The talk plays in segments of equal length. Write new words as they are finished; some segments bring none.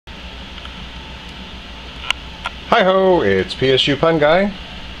Hi-ho, it's PSU Pun Guy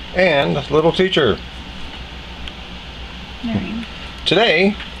and Little Teacher.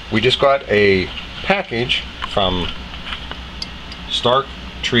 Today, we just got a package from Stark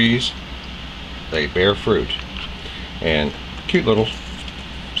Trees. They bear fruit. And cute little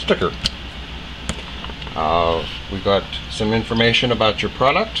sticker. We got some information about your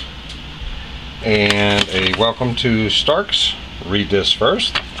product and a welcome to Starks. Read this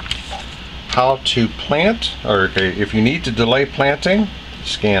first. How to plant, or if you need to delay planting,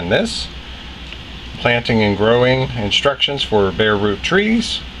 scan this. Planting and growing instructions for bare root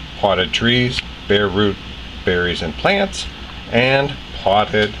trees, potted trees, bare root berries and plants, and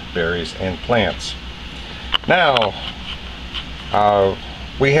potted berries and plants. Now,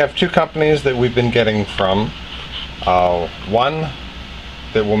 we have two companies that we've been getting from. One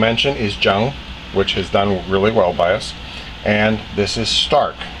that we'll mention is Jung, which has done really well by us, and this is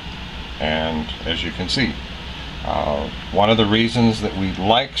Stark. And as you can see, one of the reasons that we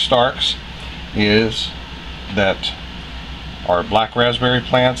like Starks is that our black raspberry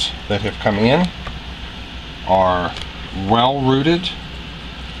plants that have come in are well rooted,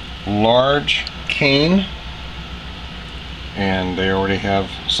 large cane, and they already have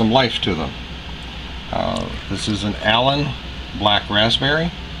some life to them. This is an Allen black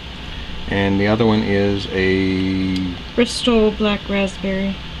raspberry, and the other one is a Bristol black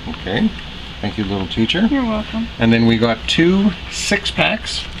raspberry. Okay, thank you, Little Teacher. You're welcome. And then we got two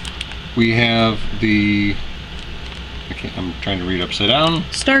 6-packs. We have the, I'm trying to read upside down.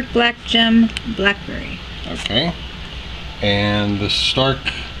 Stark Black Gem Blackberry. Okay. And the Stark...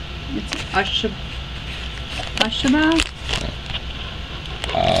 It's Ashaba?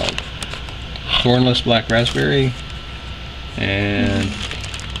 Thornless Black Raspberry. And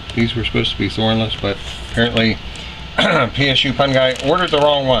these were supposed to be thornless, but apparently PSU Pun Guy ordered the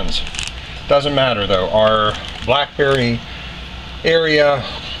wrong ones. Doesn't matter though. Our blackberry area,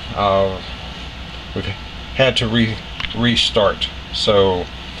 we've had to restart. So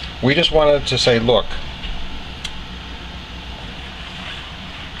we just wanted to say, look,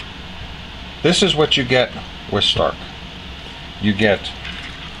 this is what you get with Stark. You get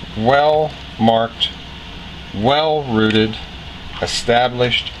well marked, well rooted,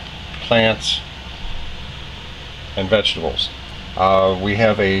 established plants and vegetables. We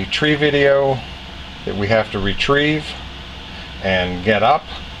have a tree video that we have to retrieve and get up,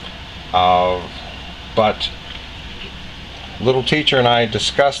 but Little Teacher and I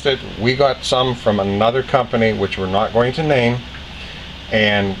discussed it. We got some from another company which we're not going to name,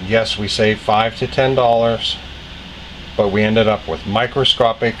 and yes, we saved $5 to $10, but we ended up with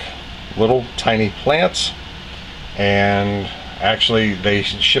microscopic little tiny plants, and actually they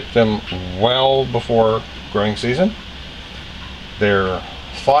shipped them well before growing season. Their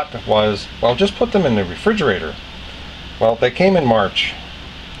thought was, well, just put them in the refrigerator. Well, they came in March,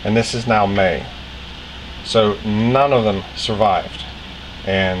 and this is now May. So none of them survived.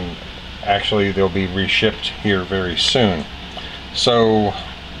 And actually they'll be reshipped here very soon. So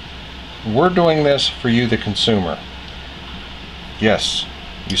we're doing this for you, the consumer. Yes,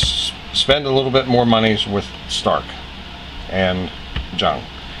 you spend a little bit more money with Stark and Jung,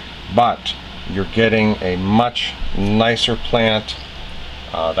 but you're getting a much nicer plant.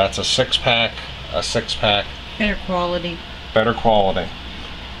 That's a 6-pack, Better quality. Better quality.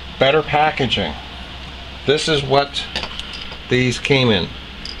 Better packaging. This is what these came in.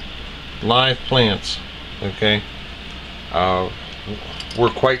 Live plants, okay?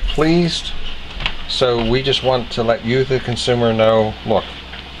 We're quite pleased. So we just want to let you, the consumer, know, look,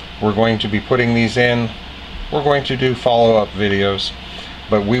 we're going to be putting these in. We're going to do follow-up videos.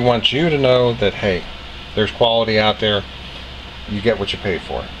 But we want you to know that, hey, there's quality out there. You get what you pay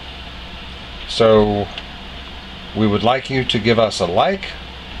for. So we would like you to give us a like,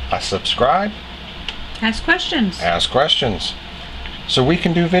 a subscribe. Ask questions. Ask questions. So we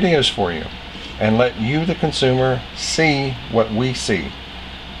can do videos for you and let you, the consumer, see what we see.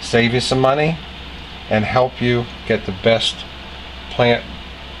 Save you some money and help you get the best plant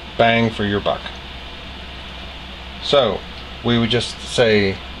bang for your buck. So we would just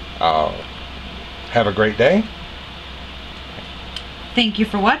say, have a great day. Thank you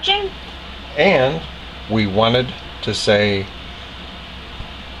for watching. And we wanted to say,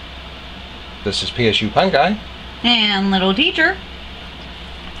 this is PSU Pun Guy. And Little Teacher.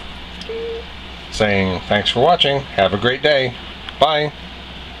 Saying thanks for watching. Have a great day. Bye.